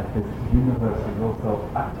that this universe is also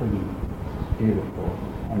utterly beautiful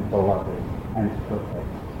and beloved and perfect.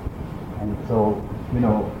 And so,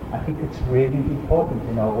 I think it's really important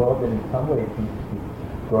in our world that in some ways seems to be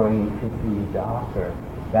growing increasingly darker,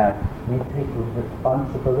 that we take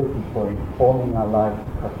responsibility for informing our lives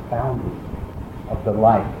profoundly of the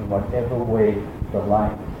light in whatever way the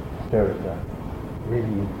light stirs us. Really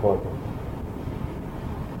important.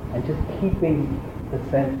 And just keeping the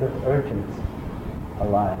sense of urgency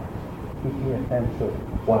alive, keeping a sense of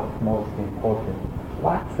what's most important.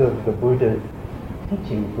 Lots of the Buddha's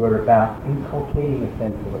teachings were about inculcating a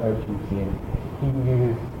sense of urgency, and he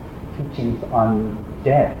used teachings on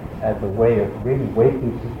death as a way of really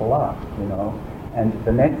waking people up, And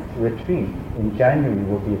the next retreat in January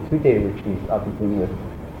will be a 2-day retreat. I'll be doing with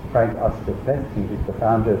Frank Ostaseski, who's the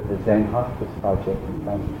founder of the Zen Hospice Project in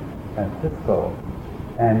San Francisco.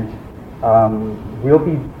 And we'll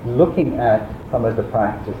be looking at some of the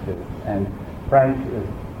practices. And Frank has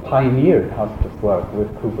pioneered hospice work with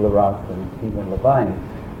Kubler-Ross and Stephen Levine.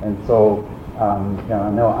 And so, I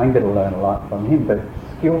know I'm going to learn a lot from him, but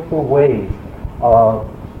skillful ways of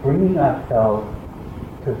bringing ourselves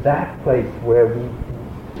to that place where we,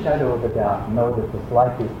 shadow of a doubt, know that this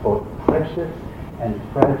life is both precious and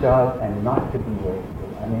fragile and not to be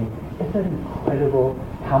wasted. I mean, isn't it incredible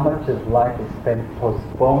how much of life is spent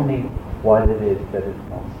postponing what it is that is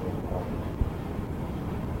most important?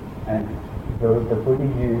 And the Buddha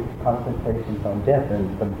used concentrations on death,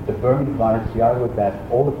 and the Burmese monastery I was at,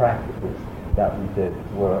 all the practices that we did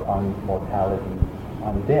were on mortality,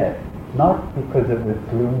 on death. Not because it was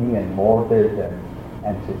gloomy and morbid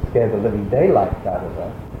and to scare the living daylights out of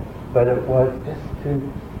us, but it was just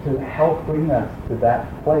to help bring us to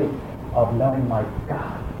that place of knowing, my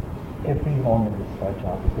God, every moment is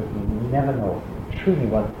fragile because we never know truly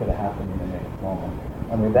what's going to happen in the next moment.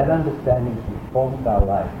 And with that understanding informs our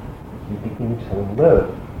life, we begin to live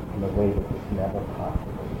in a way that was never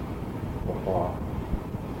possible before.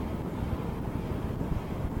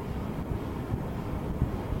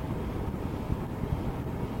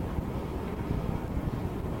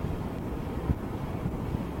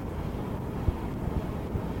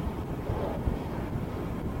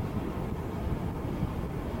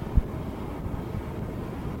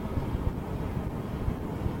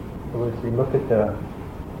 So as we look at the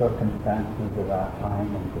circumstances of our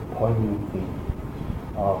time and the poignancy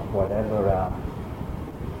of whatever our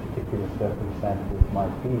particular circumstances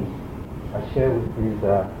might be, I share with you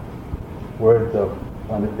the words of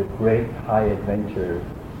one of the great high adventurers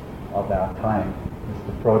of our time,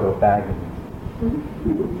 Mr. Frodo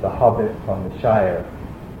Baggins, the hobbit from the Shire.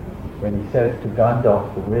 When he says to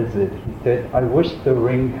Gandalf the wizard, he said, "I wish the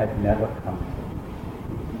ring had never come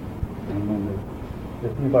to me."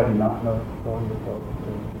 Does anybody not know the story of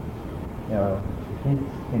Frodo? He's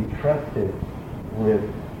entrusted with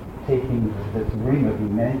taking this ring of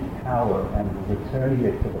immense power and returning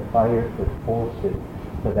it to the fires that forced it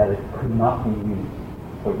so that it could not be used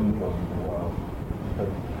for evil in the world. So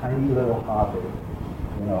this tiny little hobbit,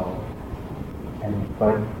 and his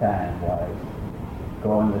first plan was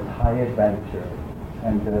go on this high adventure,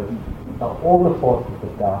 and all the forces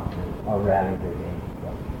of darkness are rallied against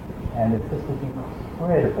them. And it's just this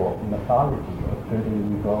incredible mythology of good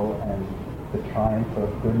and evil, and the triumph of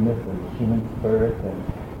goodness and human spirit,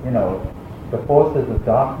 and the forces of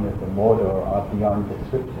darkness and Mordor are beyond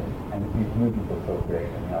description. And these movies are so great,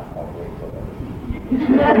 I mean, I can't wait for them.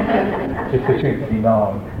 Just the truth be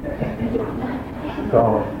known.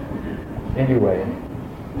 So, anyway,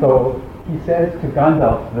 so he says to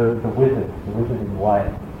Gandalf, the wizard in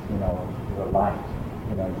white, the light,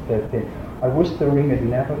 he says to him, I wish the ring had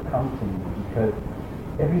never come to me, because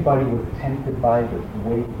everybody was tempted by this,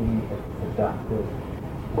 weighty, seductive,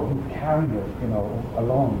 and he's carrying it,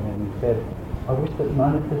 alone, and he said, I wish that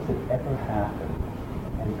none of this had ever happened.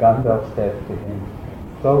 And Gandalf says to him,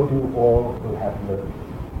 so do all who have lived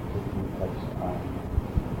to see such times.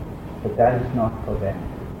 But that is not for them.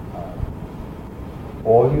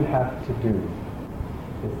 All you have to do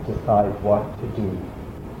is decide what to do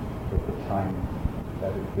with the time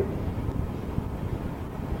that is given you.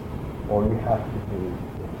 All you have to do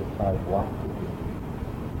is decide what to do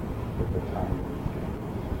with the time that is given you.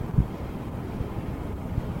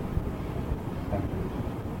 Thank you.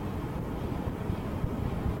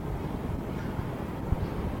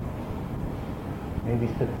 Maybe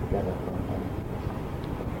sit together for a moment.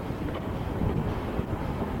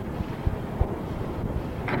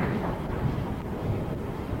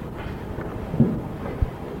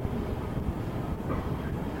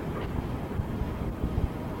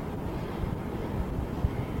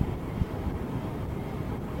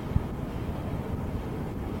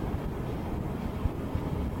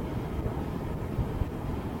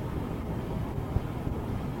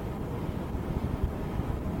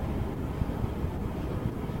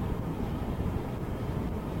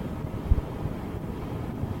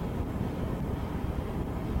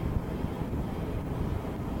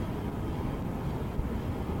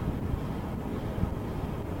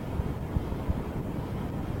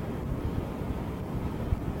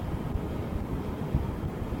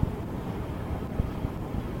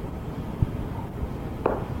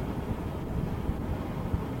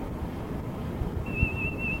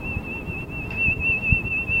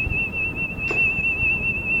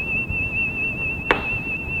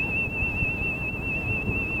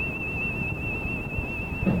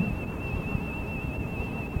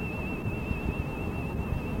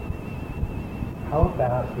 How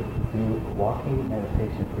about if you do walking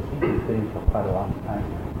meditation, because you've been sitting for quite a long time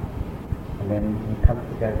now, and then you come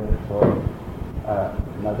together for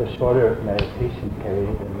another shorter meditation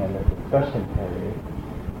period, and then a discussion period,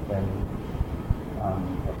 then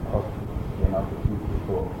of course, the few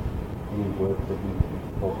people, any words that need to be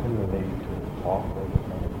spoken relating to the talk or the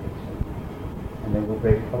meditation, and then we'll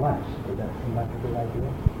break for lunch. Does that seem like a good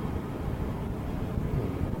idea?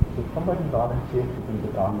 Would somebody volunteer to be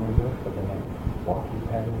the gong leader for the next walking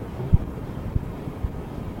pattern?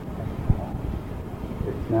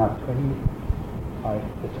 It's now 25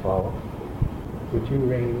 to 12. Would you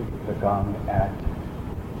ring the gong at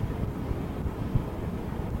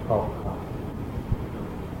 12 o'clock?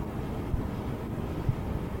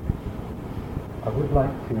 I would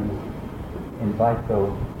like to invite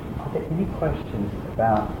those. Are there any questions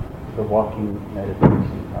about the walking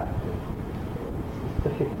meditation practice?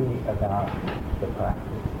 Specifically about the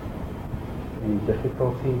practice? Any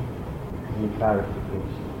difficulty? Any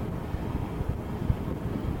clarification?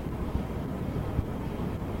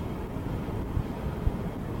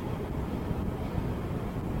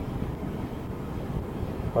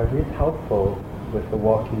 What is helpful with the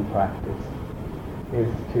walking practice is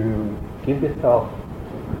to give yourself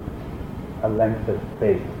a length of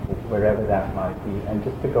space, wherever that might be, and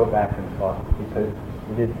just to go back and forth, because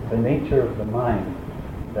it is the nature of the mind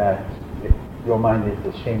that, if your mind is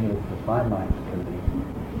as shameless as my mind can be,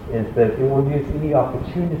 is that it will use any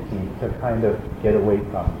opportunity to kind of get away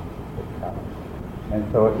from itself. And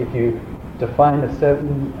so if you define a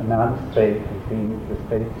certain amount of space as being the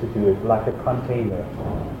space to do it, like a container,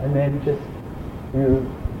 and then just do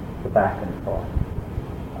the back and forth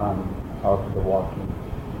of the walking.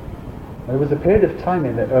 And there was a period of time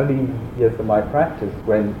in the early years of my practice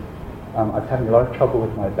when I was having a lot of trouble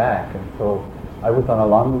with my back, and so I was on a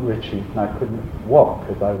long retreat and I couldn't walk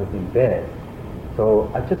because I was in bed. So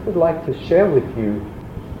I just would like to share with you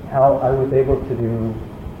how I was able to do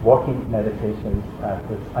walking meditation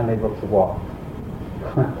practice unable to walk.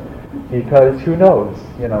 Because who knows,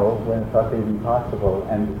 when it's not even possible.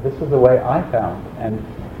 And this was the way I found. And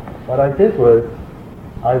what I did was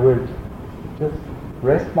I would just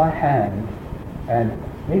rest my hand, and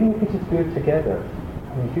maybe we could just do it together.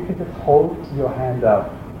 I mean, if you could just hold your hand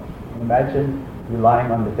up, imagine you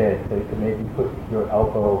lying on the bed, so you can maybe put your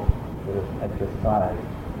elbow sort of at your side,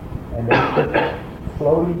 and then just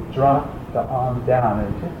slowly drop the arm down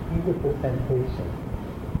and just be with the sensation.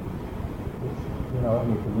 Just, you know,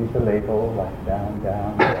 you can use a label like down,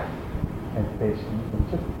 down, sensations, and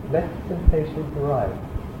just let sensations arrive,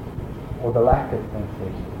 or the lack of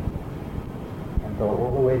sensation, and go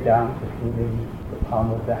all the way down to feeling the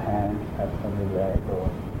palm of the hand, perhaps on the leg or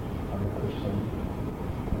on the cushion,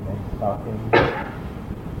 and then stopping,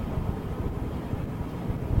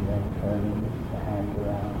 and then turning the hand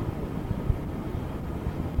around,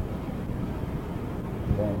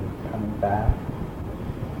 and then coming back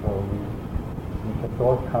slowly. If a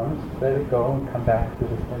thought comes, let it go and come back to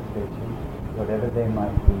the sensation, whatever they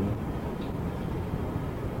might be.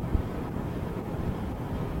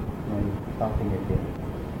 And stopping again.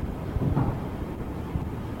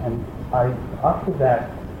 And I offer that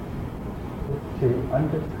just to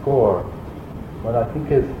underscore what I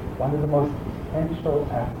think is one of the most essential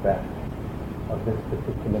aspects of this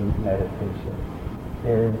particular meditation,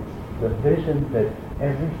 is the vision that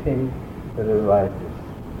everything that arises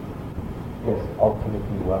is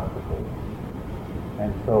ultimately workable.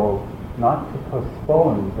 And so not to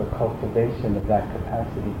postpone the cultivation of that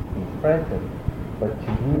capacity to be present, but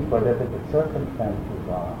to use whatever the circumstances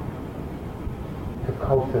are to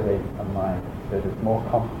cultivate a mind that is more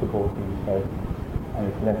comfortable being present and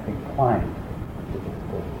is less inclined to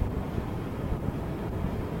disturb.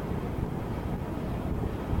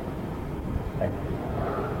 Thank you.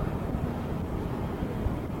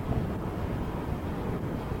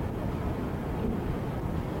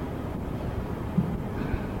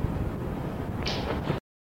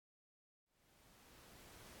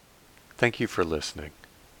 Thank you for listening.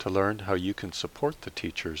 To learn how you can support the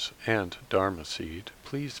teachers and Dharma Seed,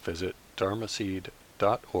 please visit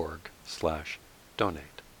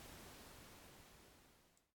dharmaseed.org/donate.